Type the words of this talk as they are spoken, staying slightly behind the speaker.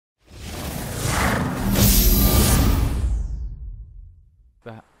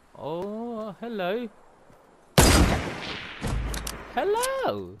Oh, hello.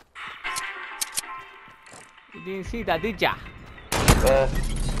 Hello. You didn't see that, did ya? Yeah,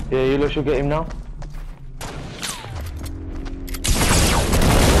 you lot should get him now.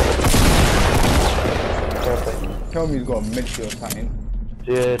 Perfect. Tell me he's got a medkit or something.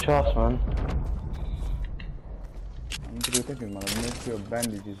 Yeah, trust man. I'm gonna go take him, man. A medkit or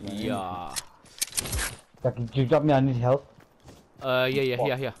bandages, man. Yeah. Like, you drop me, I need help.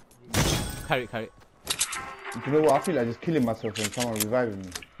 Yeah. Carry it. Do you know what? I feel like just killing myself when someone reviving me.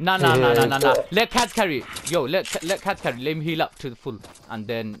 Nah. Let Cat carry it. Yo, let Cat carry it. Let him heal up to the full. And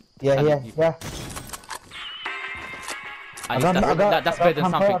then... Yeah. That's better than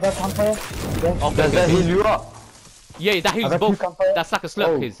something. I got campfire. Yeah. Does that heal you up? Yeah, that heals I got both. two campfire. That's like a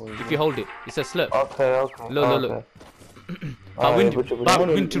slurp, if you hold it. It's a slurp. Okay. Look. But win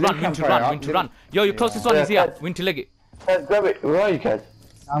to run. Yo, your closest one is here. Win to leg it. Grab it. Where are you, Kaz?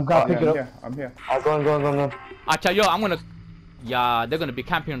 I'm gonna pick it up. I'm here. Go on. Acha, yo, I'm gonna... Yeah, they're gonna be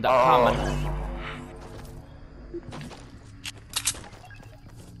camping on that car, man.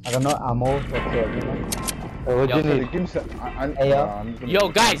 I got no ammo. What do you need? Give me some. Yo,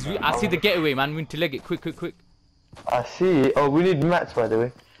 guys, I see the getaway, man. Win to leg it. Quick. I see. Oh, we need mats, by the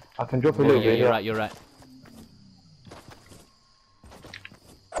way. I can drop a little bit. You're right.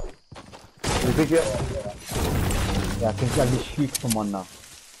 You pick it up? Yeah, I think I'll be shoot someone now.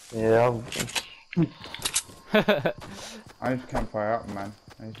 Yeah. I need to campfire up, man.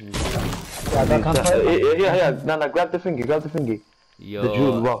 I need to do Yeah, I got campfire. Yeah. No, grab the thingy. Yo, The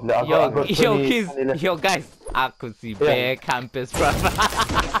jewel, wow. I got 20, kids, yo, guys, I could see bear campers, bro. Yeah,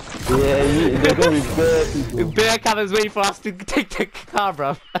 they're gonna be bear people. Bear campers waiting for us to take the car,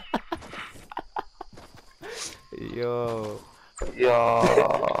 bro. Yo. Yeah.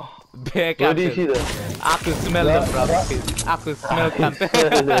 Bear campers. Where do you see them? I could smell them, bro. I could smell campers.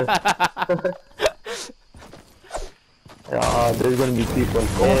 Yeah, there's gonna be people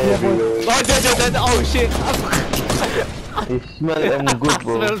everywhere. Oh shit! You smell them good,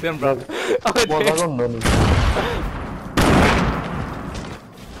 bro. I smell them, bro.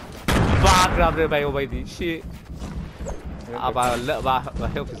 Fuck, grab them by over the shit. About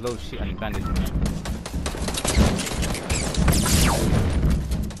health is low shit and bandage.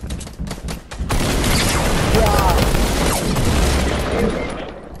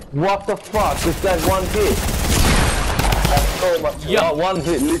 What the fuck? This guy's one hit. That's so much. Yeah. One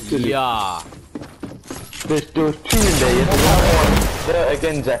hit, literally. Yeah. There's two in there. You have one there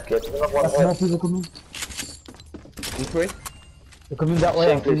again, jacket. That's more people coming. This way? They're coming that way.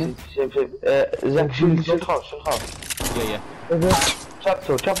 Same. Zach, shield half. Yeah.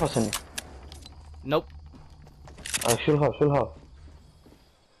 Chop us in. Nope. Shield half.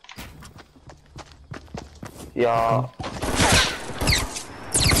 Yeah.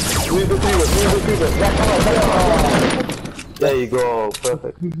 Move the creeper. There you go,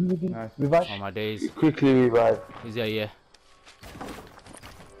 perfect. Nice. Revive. Oh my days. Quickly revive. He's yeah.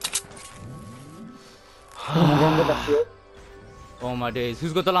 Oh my days.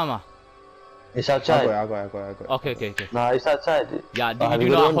 Who's got the llama? It's I outside. got it. Okay. Nah, it's outside. Yeah, you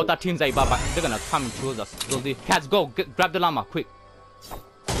know I hope that team's like Baba. They're gonna come towards us. Cats, go grab the llama, quick.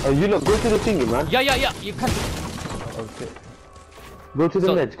 Oh, you look, go to the thingy, man. Yeah. You can't. Okay. Go to the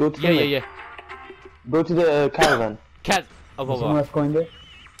meds, go to the meds. Yeah. Go to the caravan. Cat. Someone else going there.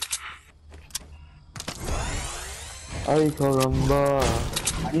 Ay, caramba.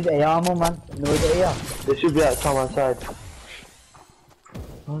 I need AR ammo, man. No, the AR. There should be someone outside.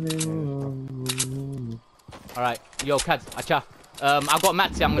 Alright, yo, Cats, acha. I got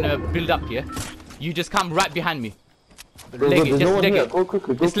mats here, I'm gonna build up here. You just come right behind me. Leg it, just leg it. Go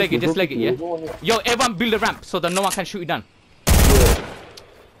quickly, Just leg it, yeah? Yo, everyone build a ramp so that no one can shoot you down. Yeah.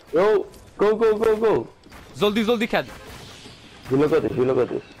 Yo, go. Zoldi, Cat. You look at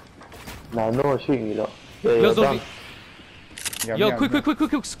this. Nah, no one's shooting you, lot. Yeah, Yo, Zoldi. Yeah, Yo, quick,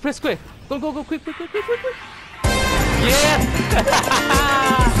 press square. Go, quick. Yeah!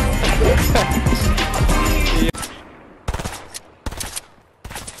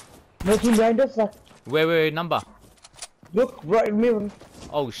 No team behind us, sir. Where, number? Look, right in mirror.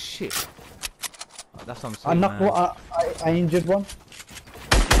 Oh shit. That's what I'm I saying, knocked man. one, I injured one.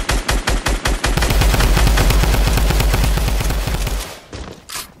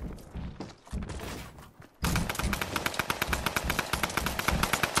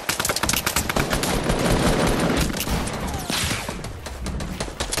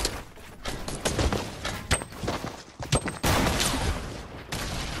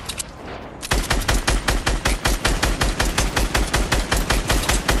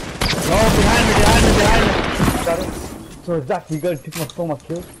 Behind me. So Zach, you gotta take my so much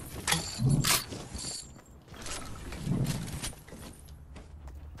kills.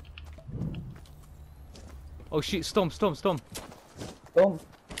 Oh shit, storm. Boom.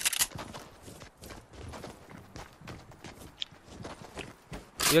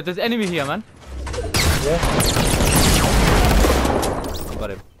 Yeah, there's enemy here, man. Yeah. Got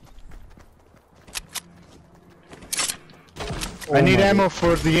him. I need my ammo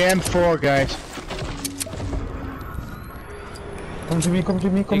for the M4, guys. Come to me, come to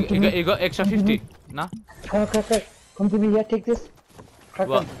me, come to me. You got extra 50? Nah? Come, crack. Come to me, yeah, take this. Crack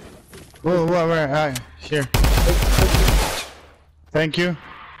What? on. Whoa, where? Here. Thank you.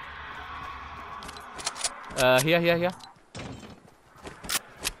 Here.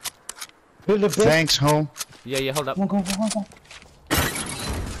 Build a base. Thanks, home. Yeah, hold up. Come on.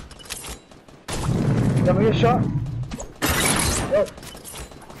 Give me a shot. Oh,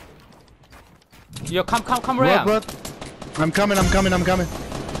 Yo, come around. What? I'm coming. come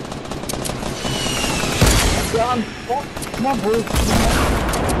on, boys.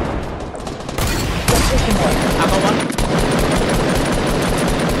 I got one.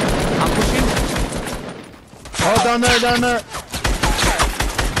 I'm pushing. Oh, down there.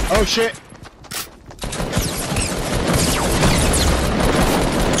 Oh shit.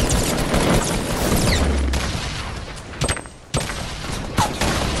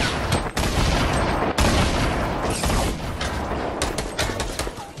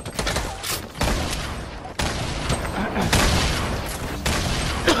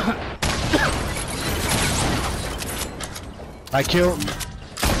 I killed.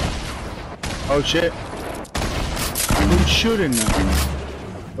 Oh shit. Who's shooting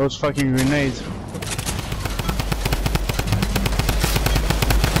now? Those fucking grenades.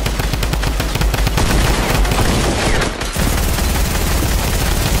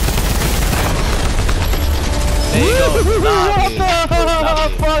 There you go. Lovely.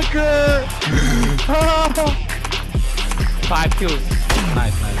 Fucker! 5 kills.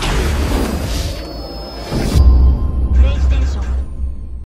 Nice.